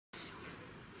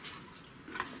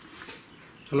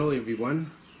Hello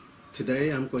everyone, today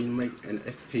I'm going to make an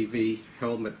FPV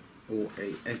helmet or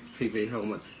a FPV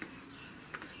helmet,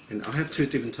 and I have two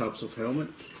different types of helmet.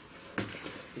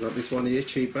 I got this one here,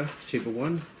 cheaper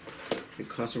one. It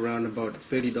costs around about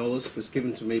 $30. It was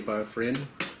given to me by a friend,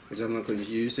 which I'm not going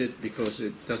to use it because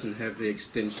it doesn't have the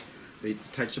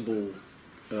detachable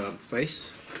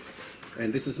face.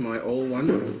 And this is my old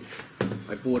one.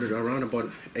 I bought it around about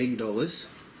 $80.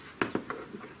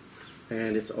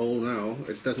 And it's old now.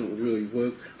 It doesn't really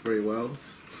work very well,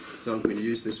 so I'm going to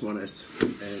use this one as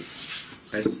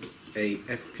a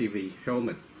FPV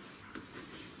helmet.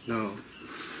 Now,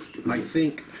 I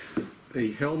think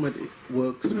the helmet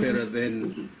works better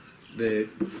than the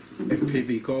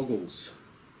FPV goggles,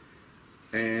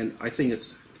 and I think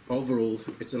overall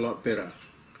it's a lot better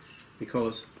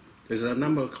because there's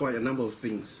quite a number of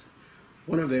things.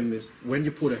 One of them is when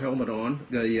you put a helmet on,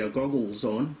 the goggles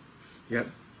on,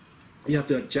 you have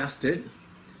to adjust it,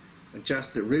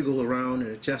 wriggle around and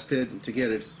adjust it to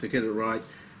get it right,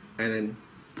 and then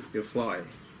you'll fly.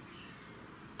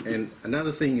 And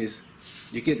another thing is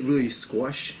you get really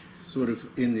squashed sort of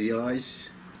in the eyes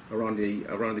around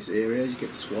this area. You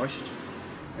get squashed,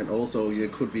 and also you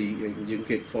can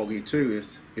get foggy too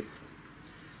if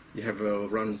you have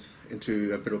runs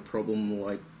into a bit of problem,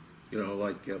 like you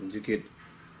get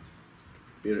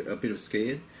a bit of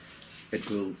scared. It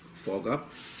will fog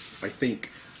up, I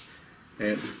think.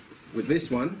 And with this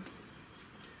one,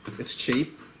 it's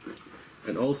cheap,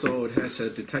 and also it has a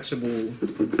detachable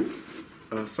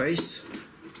face.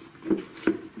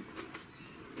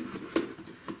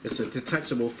 It's a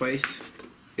detachable face.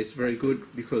 It's very good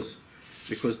because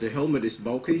the helmet is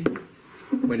bulky.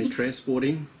 When you're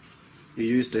transporting, you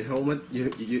use the helmet.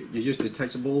 You use the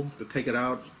detachable to take it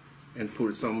out and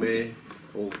put it somewhere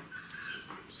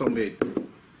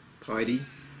tidy,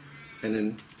 and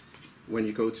then when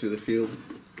you go to the field,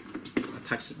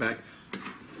 attach it back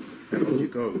and off you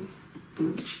go.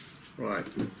 Right.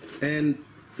 And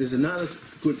there's another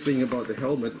good thing about the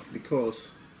helmet,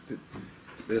 because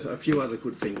there's a few other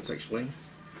good things actually,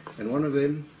 and one of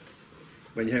them,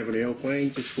 when you have an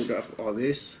airplane, just put it up like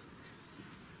this,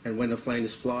 and when the plane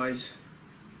flies,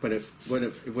 when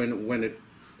it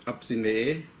ups in the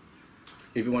air,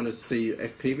 if you want to see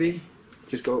FPV,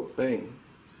 just go bang,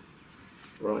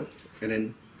 right? And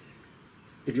then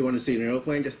if you want to see an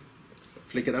airplane, just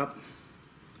flick it up,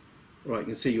 right? You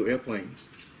can see your airplane.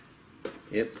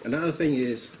 Yep. Another thing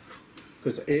is,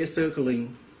 because air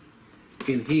circling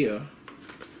in here,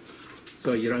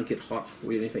 so you don't get hot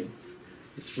or anything.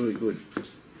 It's really good.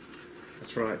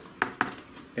 That's right.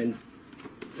 And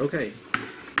okay,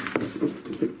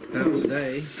 now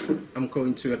today I'm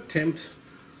going to attempt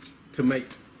to make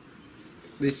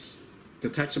this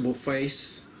detachable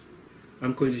face.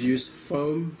 I'm going to use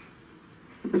foam,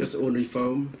 just ordinary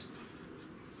foam,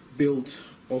 built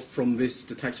off from this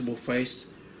detachable face,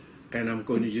 and I'm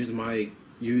going to use my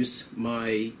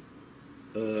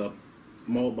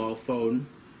mobile phone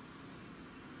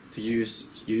to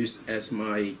use as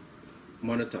my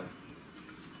monitor.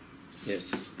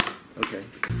 Yes. Okay.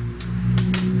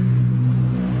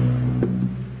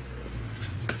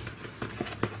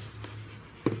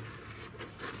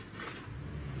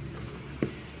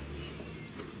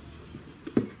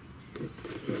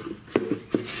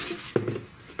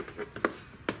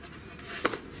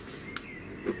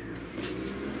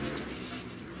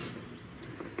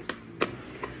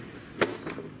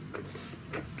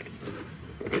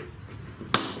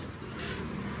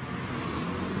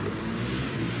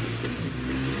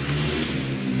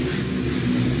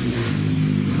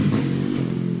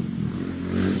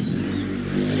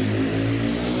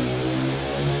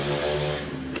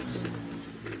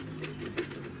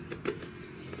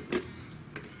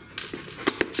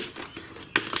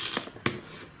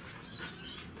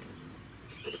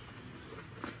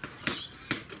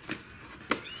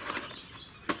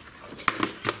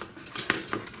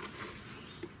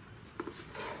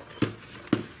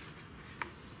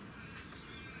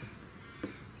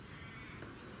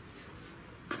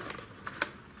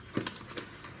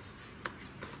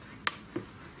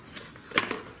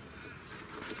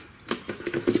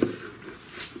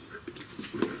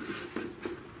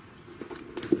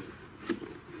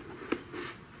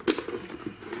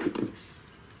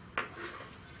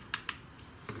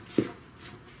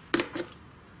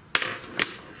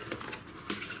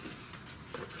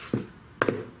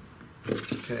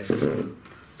 Okay,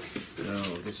 now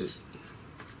this is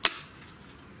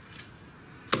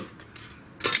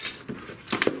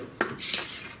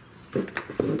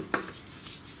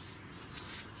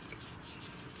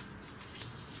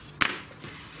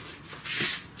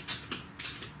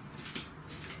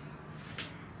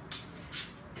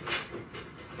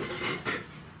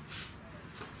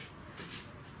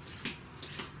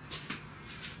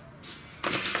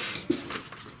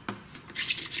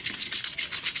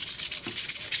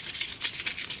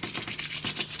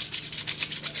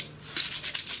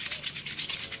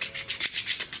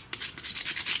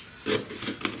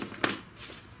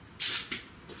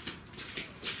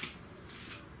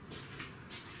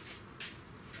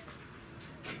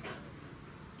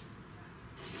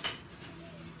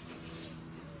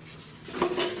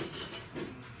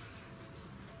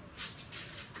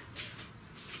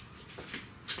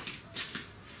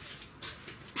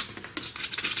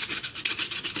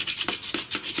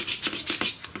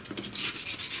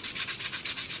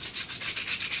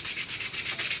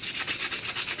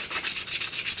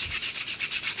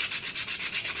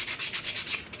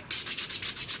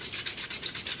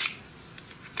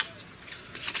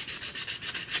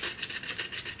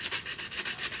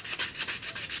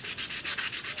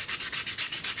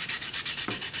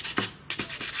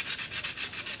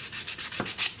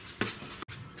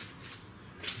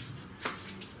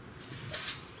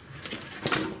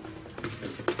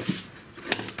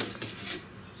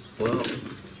Well,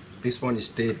 this one is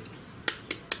dead.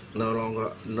 No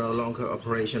longer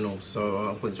operational, so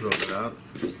I'm going to roll it out.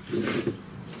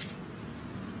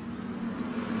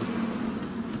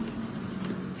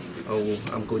 Oh,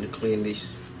 I'm going to clean this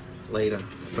later,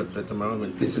 but at the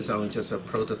moment this is only just a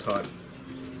prototype,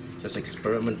 just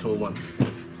experimental one.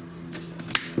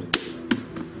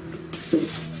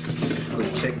 I'm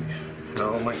going to check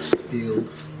how much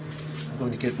field. I'm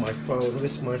going to get my phone.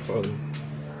 Where's my phone?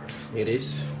 Here it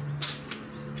is.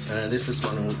 This is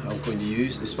one I'm going to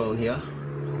use, this phone here,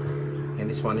 and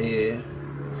this one here,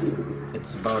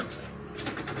 it's about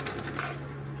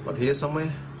here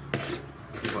somewhere,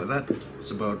 like that.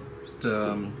 It's about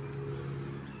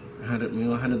 100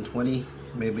 mil, 120,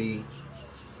 maybe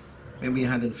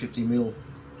 150 mil.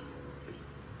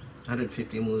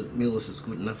 150 mil is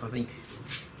good enough, I think.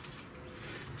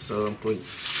 So I'm going.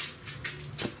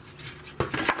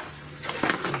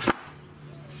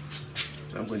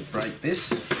 I'm going to break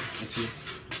this into.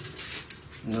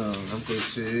 No, I'm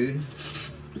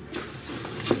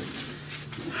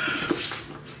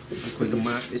going to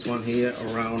mark this one here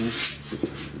around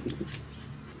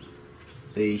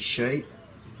the shape.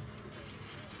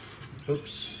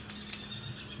 Oops,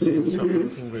 it's not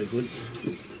looking very good.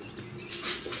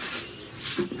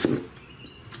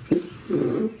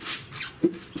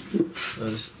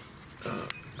 Let's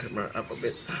camera up a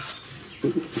bit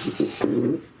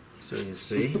so you can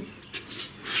see.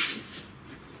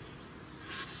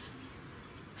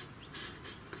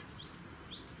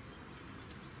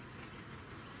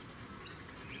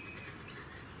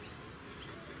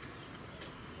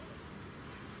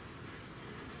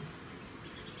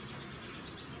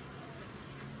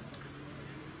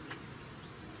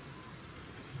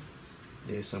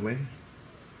 There somewhere.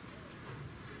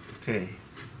 Okay,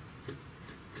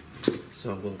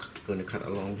 so I'm going to cut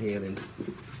along here and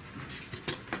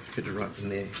fit it right in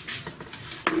there.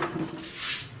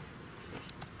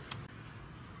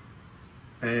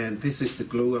 And this is the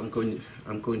glue I'm going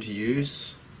to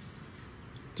use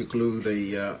to glue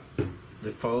the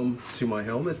foam to my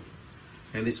helmet.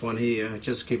 And this one here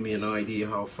just give me an idea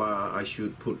how far I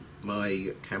should put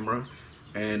my camera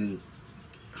and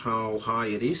how high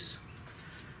it is.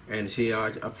 And here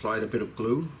I applied a bit of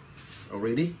glue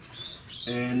already,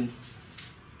 and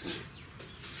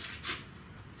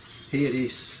here it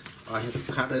is. I have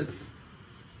cut it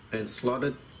and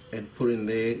slotted and put in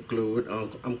there, glue it.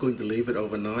 I'm going to leave it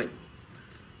overnight,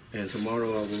 and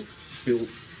tomorrow I will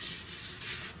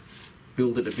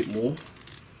build it a bit more.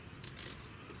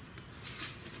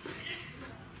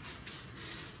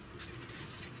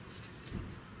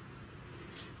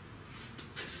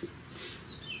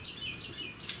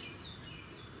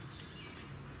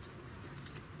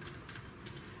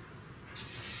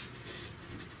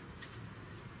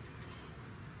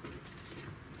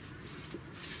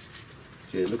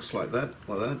 See, it looks like that,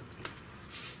 and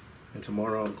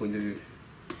tomorrow I'm going to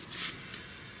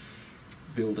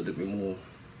build it a bit more.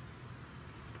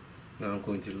 Now I'm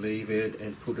going to leave it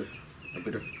and put a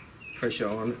bit of pressure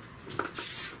on it.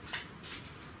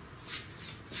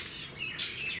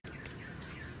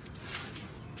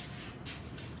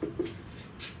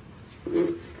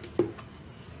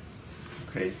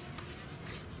 Okay,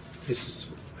 this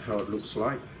is how it looks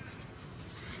like.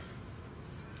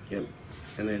 Yep,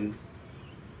 and then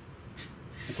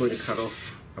I'm going to cut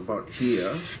off about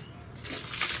here,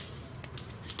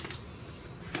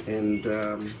 and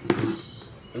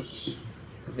oops,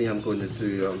 I think I'm going to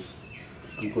do.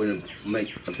 I'm going to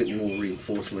make a bit more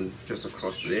reinforcement just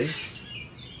across there,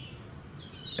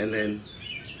 and then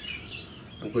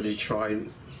I'm going to try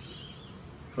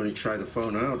the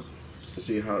phone out to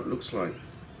see how it looks like.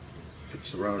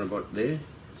 It's around about there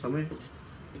somewhere,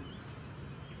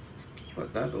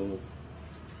 like that, or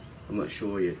I'm not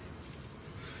sure yet.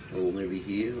 Or maybe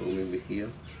here, or maybe here.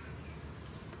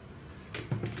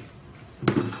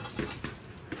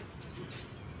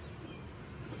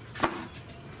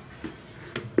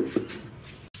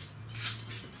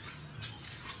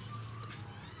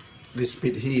 This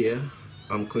bit here,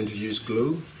 I'm going to use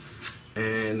glue,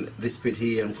 and this bit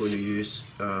here, I'm going to use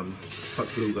hot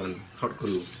glue gun, hot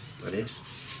glue, that is.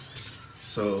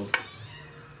 So.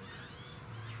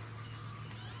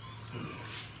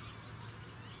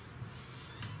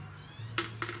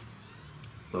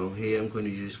 Well, here I'm going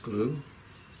to use glue.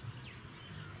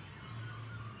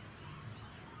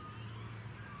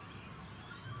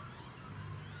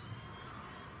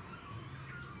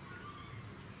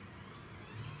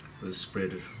 We'll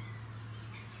spread it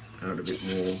out a bit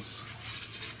more,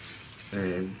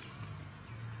 and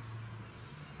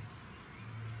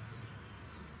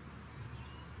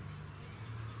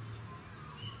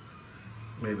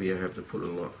maybe I have to put a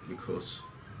lot because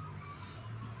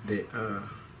there are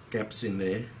gaps in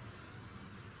there.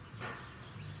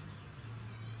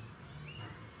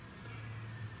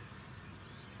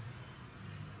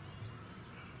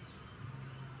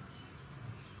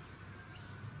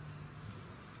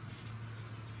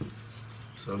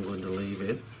 So I'm going to leave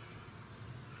it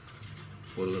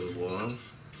for a little while,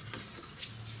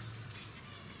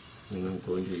 and I'm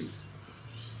going to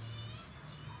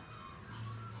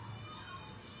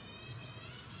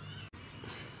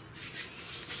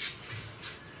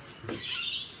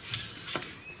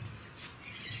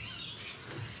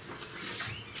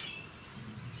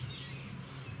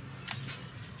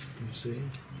see.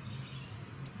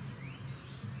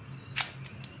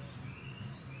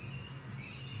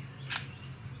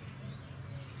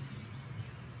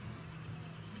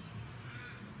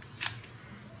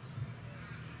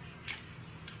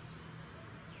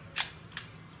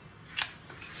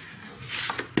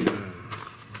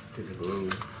 Give it a roll.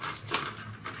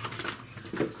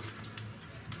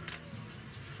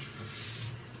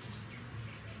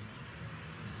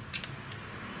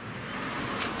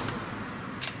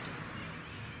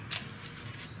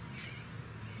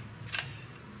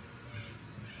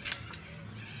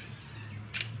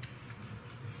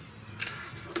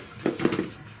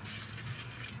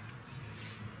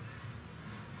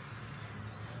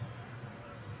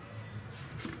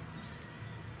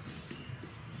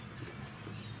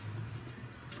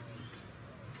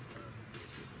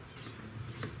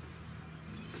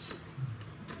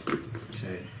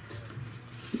 Okay,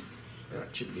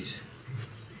 that should be.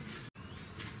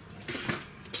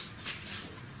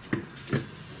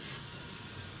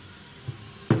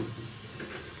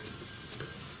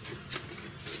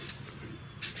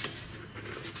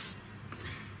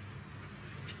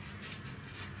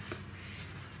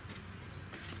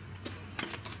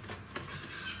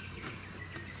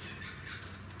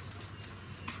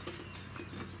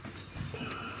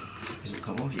 Does it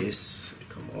come off? Yes, it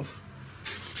come off.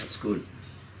 That's good.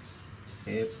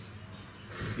 Yep,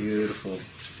 beautiful.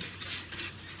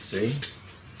 See?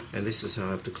 And this is how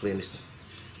I have to clean this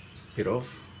bit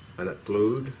off. And that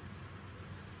glued.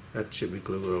 That should be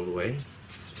glued all the way.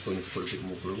 I'm going to put a bit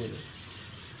more glue in it.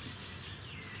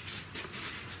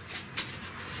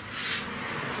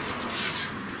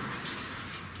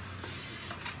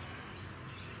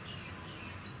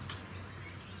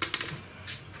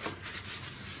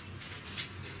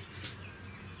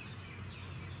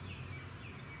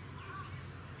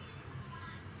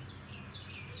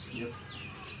 Yep.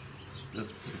 Yep.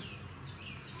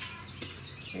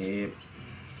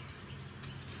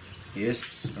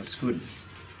 Yes, that's good.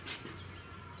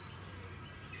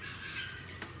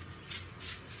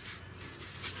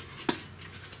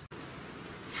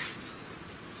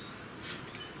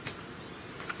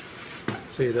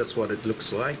 See, that's what it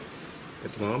looks like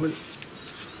at the moment.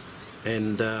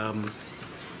 And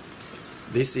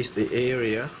this is the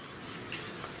area.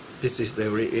 This is the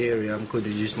area I'm going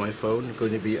to use my phone. It's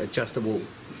going to be adjustable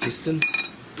distance.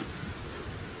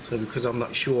 So because I'm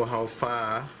not sure how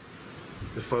far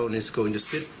the phone is going to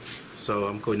sit, so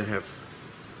I'm going to have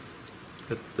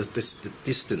the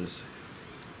distance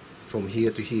from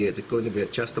here to here. It's going to be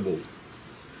adjustable.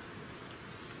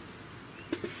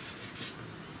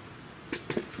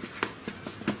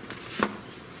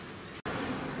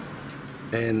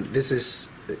 And this is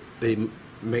the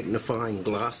magnifying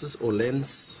glasses or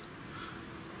lens,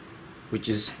 which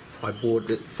is I bought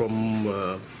it from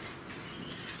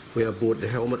where I bought the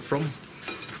helmet from.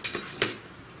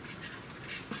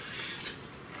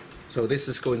 So this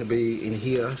is going to be in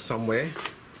here somewhere.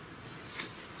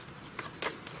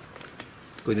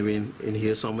 Going to be in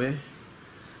here somewhere.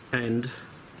 And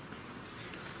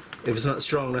if it's not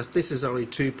strong enough, this is only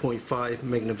 2.5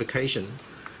 magnification.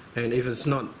 And if it's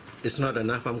not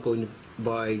enough, I'm going to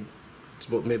buy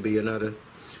maybe another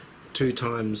 2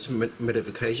 times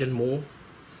magnification more.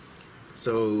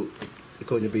 So it's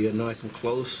going to be a nice and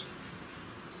close.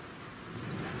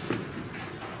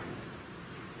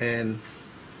 And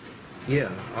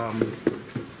yeah,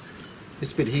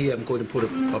 this bit here I'm going to put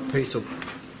a piece of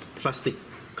plastic,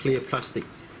 clear plastic,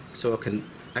 so I can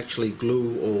actually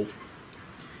glue or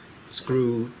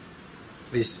screw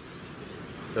this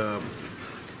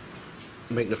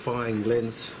magnifying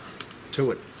lens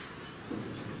to it.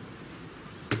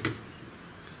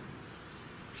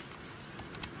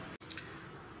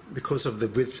 Because of the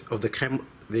width of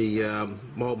the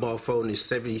mobile phone is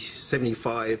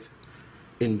 75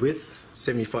 in width,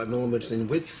 75 millimeters in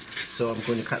width, so I'm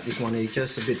going to cut this one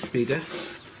just a bit bigger.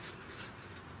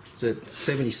 It's at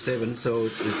 77, so the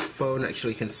phone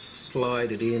actually can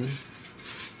slide it in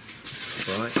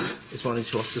Right, this one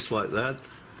is off just like that,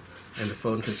 and the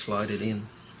phone can slide it in.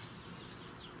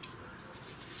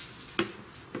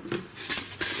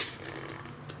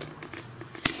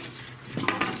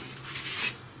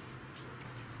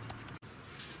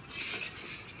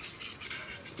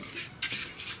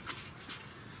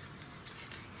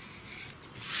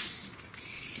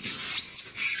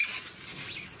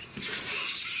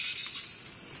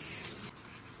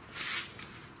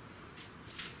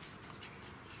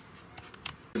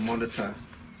 The monitor.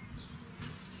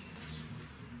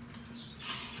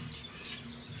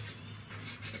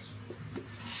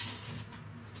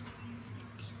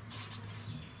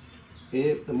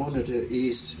 If the monitor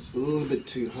is a little bit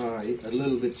too high,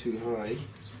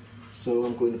 so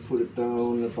I'm going to put it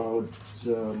down about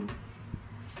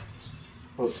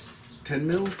 10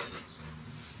 mils.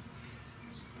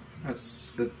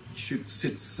 That should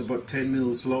sits about 10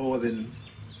 mils lower than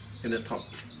in the top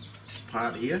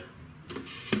part here.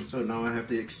 So now I have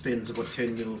to extend about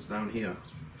 10 mils down here,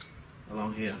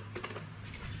 along here,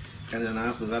 and then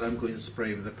after that I'm going to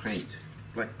spray with the paint,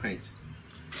 black paint,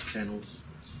 and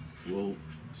we'll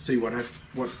see what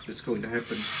is going to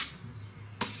happen.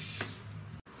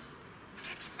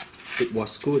 It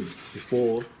was good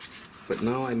before, but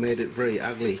now I made it very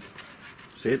ugly.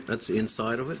 See it? That's the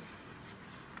inside of it.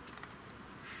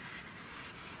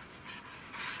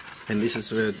 And this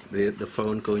is where the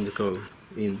phone going to go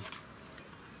in,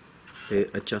 the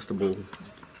adjustable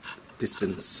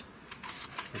distance.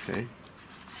 Okay.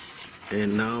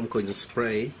 And now I'm going to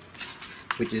spray,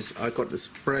 which is, I got the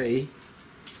spray.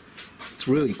 It's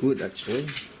really good actually.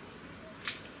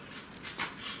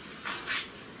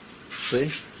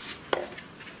 See?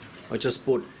 I just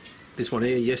bought this one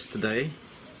here yesterday,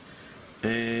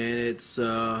 and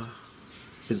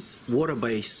it's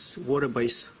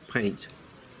water-based paint.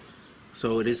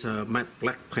 So it is a matte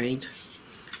black paint,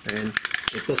 and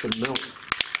it doesn't melt.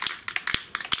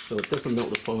 So it doesn't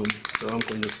melt the foam. So I'm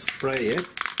going to spray it.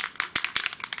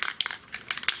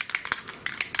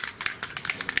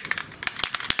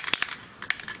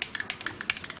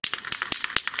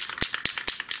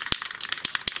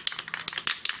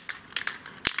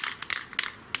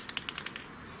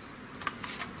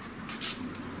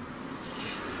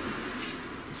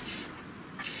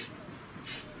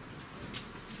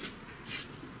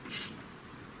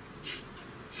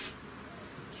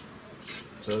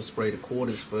 So spray the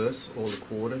quarters first, all the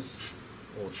quarters,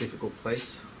 or difficult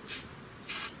place.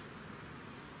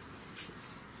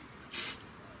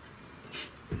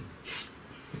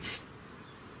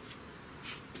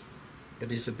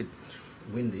 It is a bit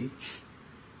windy.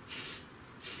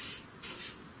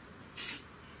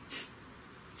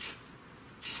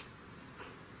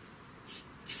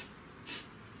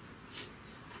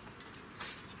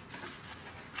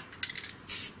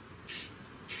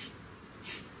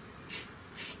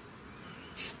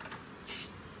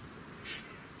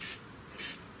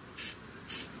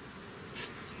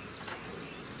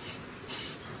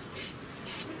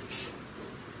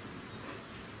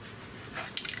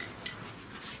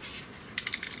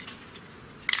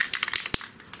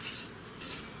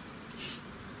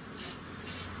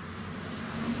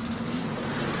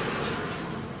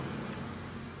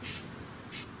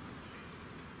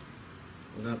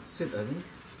 That's it, I think.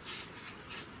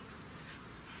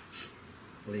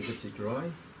 Leave it to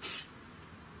dry.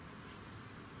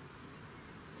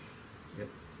 Yep,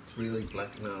 it's really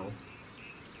black now.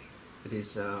 It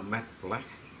is matte black,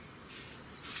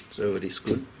 so it is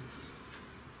good.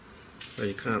 So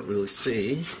you can't really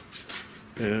see.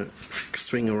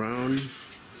 Swing around,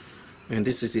 and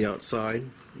this is the outside.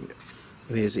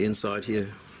 Here's the inside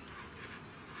here.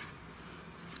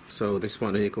 So this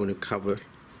one here going to cover.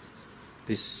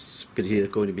 This bit here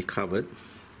going to be covered,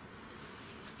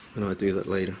 and I'll do that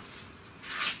later.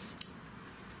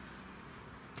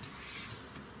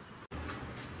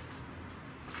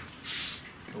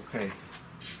 Okay,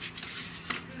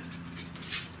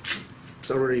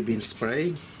 it's already been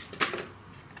sprayed.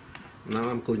 Now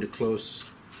I'm going to close.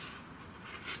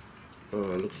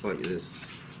 Oh, it looks like this.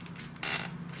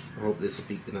 I hope there's a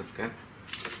big enough gap.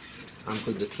 I'm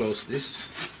going to close this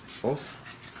off.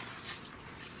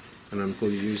 And I'm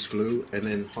going to use glue and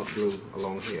then hot glue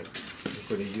along here. I'm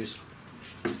going to use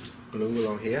glue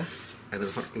along here and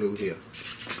then hot glue here,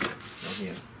 along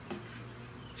here.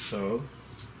 So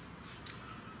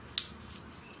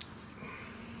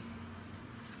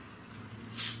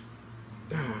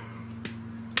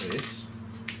this.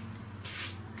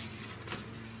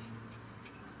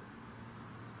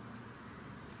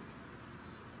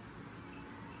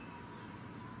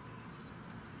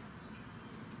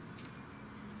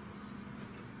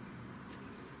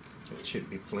 It should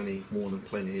be plenty, more than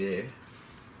plenty there.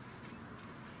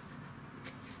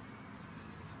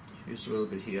 Use a little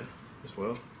bit here as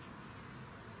well.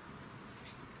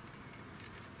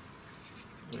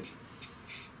 Yep.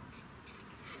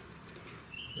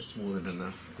 That's more than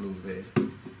enough glue there.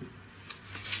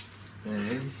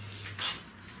 And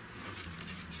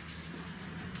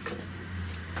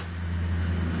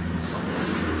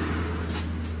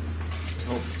I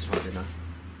hope it's hot enough.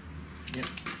 Yep.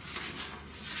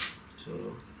 So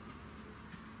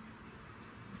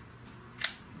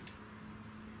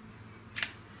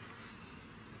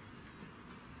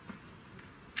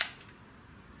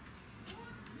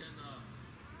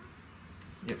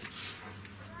yep,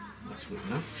 that's good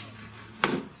enough.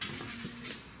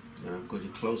 Now I'm going to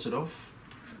close it off.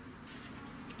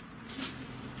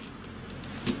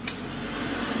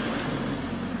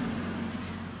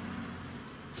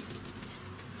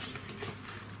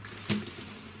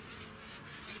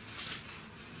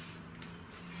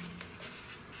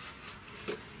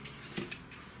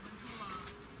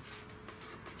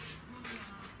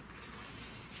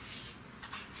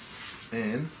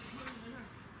 And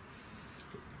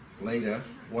later,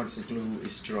 once the glue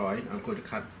is dry, I'm going to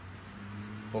cut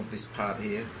off this part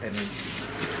here, and then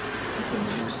I'm going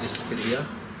to use this bit here.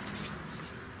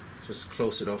 Just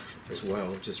close it off as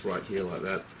well, just right here like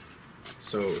that.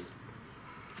 So,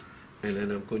 and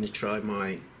then I'm going to try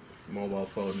my mobile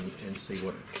phone and see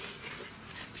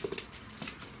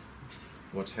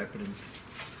what's happening.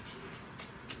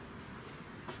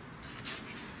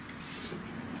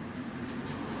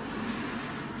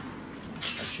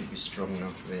 Should be strong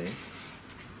enough there.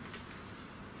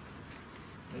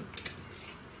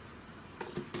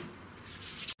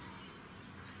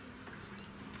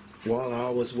 While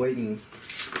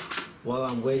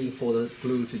I'm waiting for the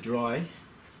glue to dry,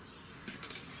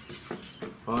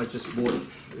 I just bought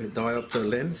a diopter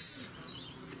lens,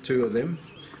 2 of them.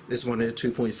 This one is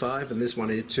 2.5 and this one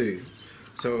is 2.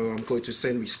 So I'm going to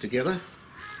sandwich together.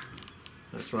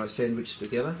 That's right, sandwich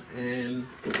together, and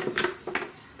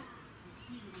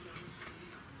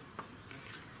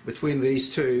between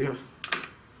these two,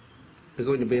 there's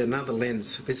going to be another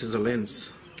lens. This is a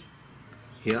lens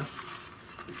here,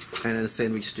 and then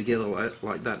sandwiched together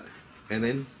like that. And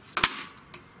then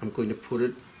I'm going to put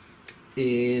it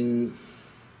in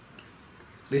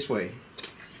this way.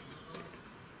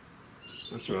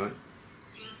 That's right.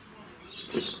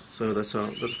 So that's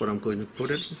what I'm going to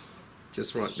put it,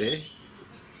 just right there.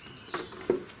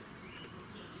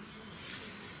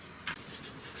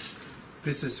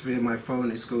 This is where my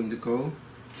phone is going to go,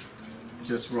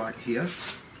 just right here.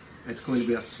 It's going to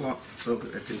be a slot, so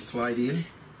it can slide in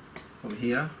from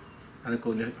here. And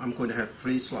I'm going to have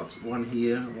 3 slots, one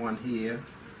here, and one here.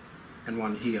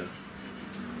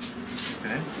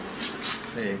 Okay,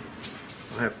 there.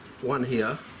 I have one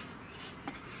here,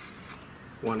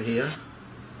 one here,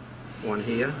 one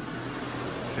here,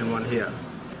 and one here.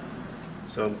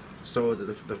 So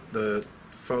the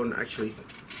phone actually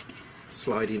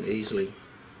slide in easily.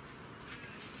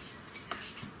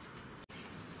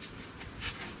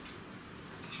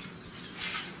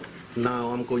 Now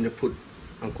I'm going to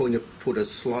put a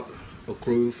slot or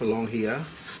groove along here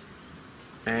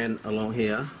and along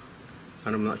here,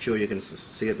 and I'm not sure you can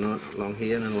see it, not along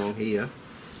here and along here,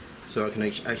 so I can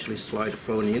actually slide the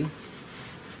phone in.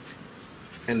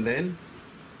 And then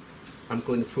I'm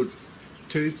going to put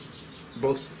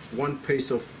one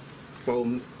piece of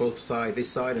foam both sides, this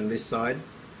side and this side,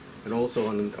 and also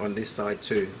on this side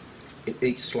too, in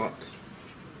each slot,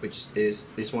 which is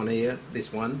this one here,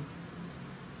 this one,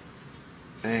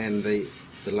 and the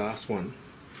last one.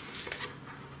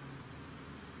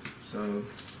 So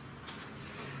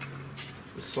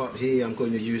the slot here, I'm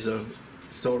going to use a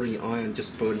soldering iron,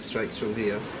 just burn straight through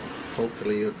here.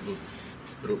 Hopefully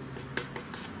it'll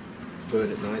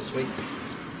burn it nicely.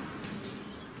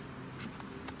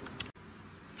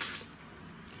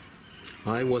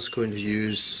 I was going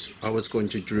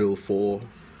to drill four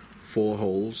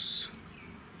holes,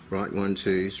 right, 1,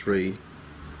 2, 3,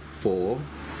 4,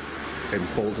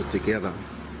 and bolt it together.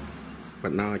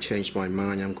 But now I changed my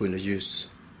mind. I'm going to use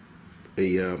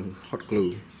the hot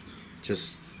glue,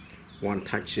 just one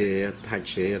touch here,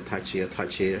 touch here, touch here,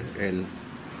 touch here, and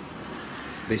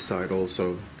this side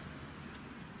also.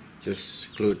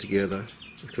 Just glue it together,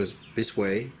 because this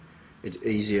way it's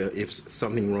easier. If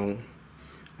something wrong,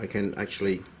 I can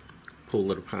actually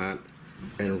pull it apart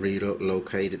and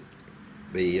relocate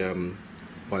the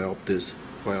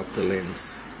diopter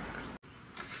lens.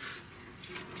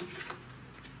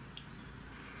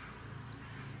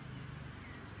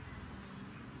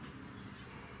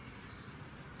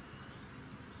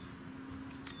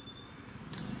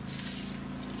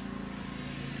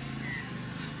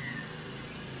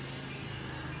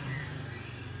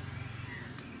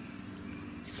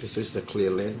 This is the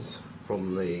clear lens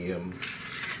from the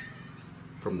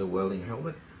welding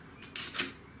helmet,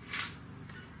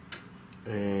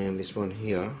 and this one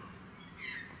here,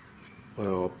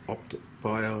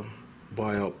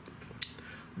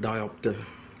 diopter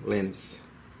lens.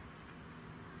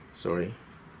 Sorry.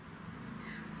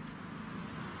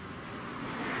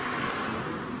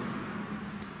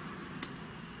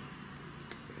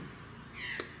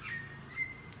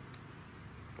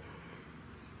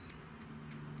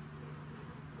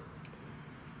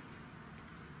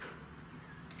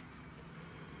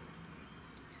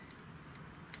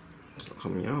 It's not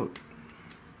coming out.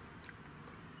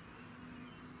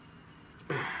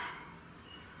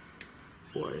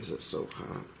 Why is it so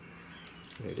hard?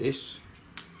 There it is.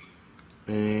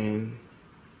 And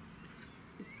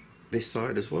this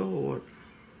side as well, or what?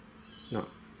 No.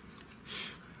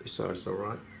 This side's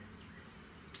alright.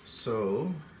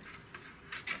 So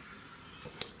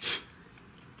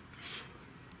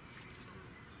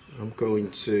I'm going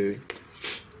to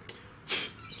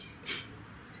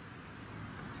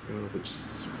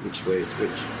which way is which?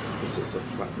 This is a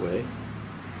flat way.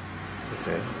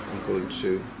 Okay, I'm going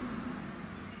to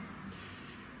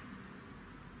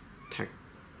tack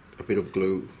a bit of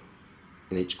glue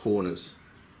in each corners.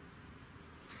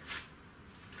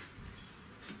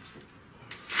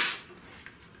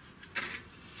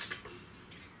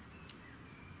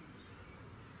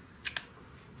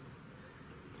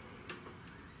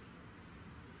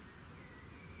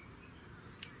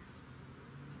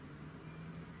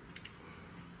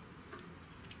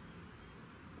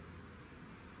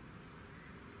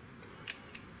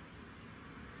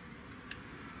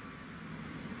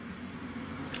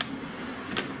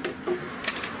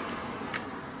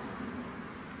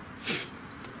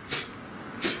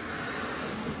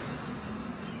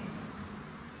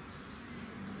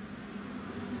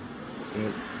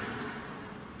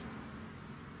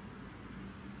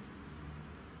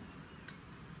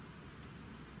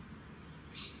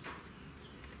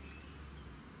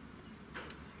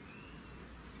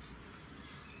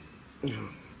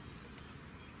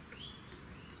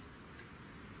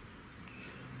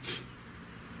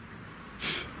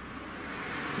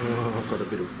 Oh, I've got a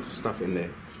bit of stuff in there.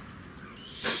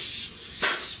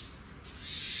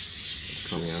 It's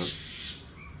coming out.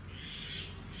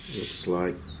 Looks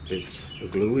like there's a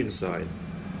glue inside.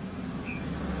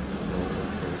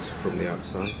 Oh, it's from the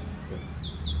outside. I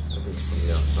think it's from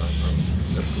the outside. Oh,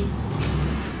 that's good.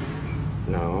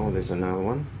 No, there's another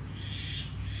one.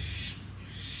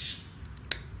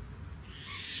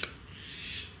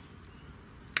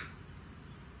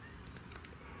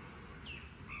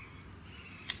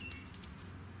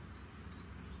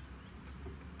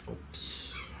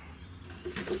 Oops.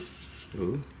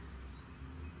 Glue.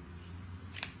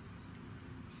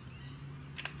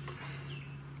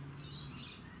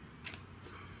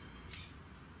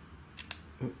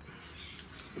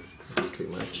 That's too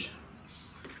much.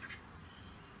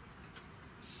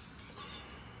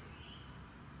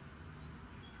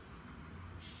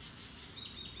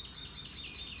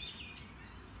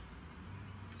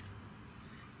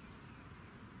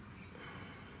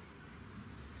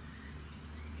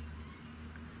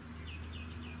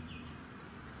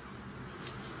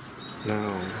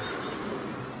 Now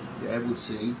you're able to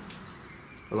see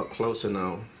a lot closer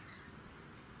now.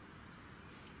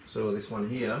 So this one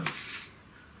here,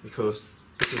 because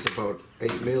this is about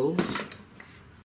 8 mils,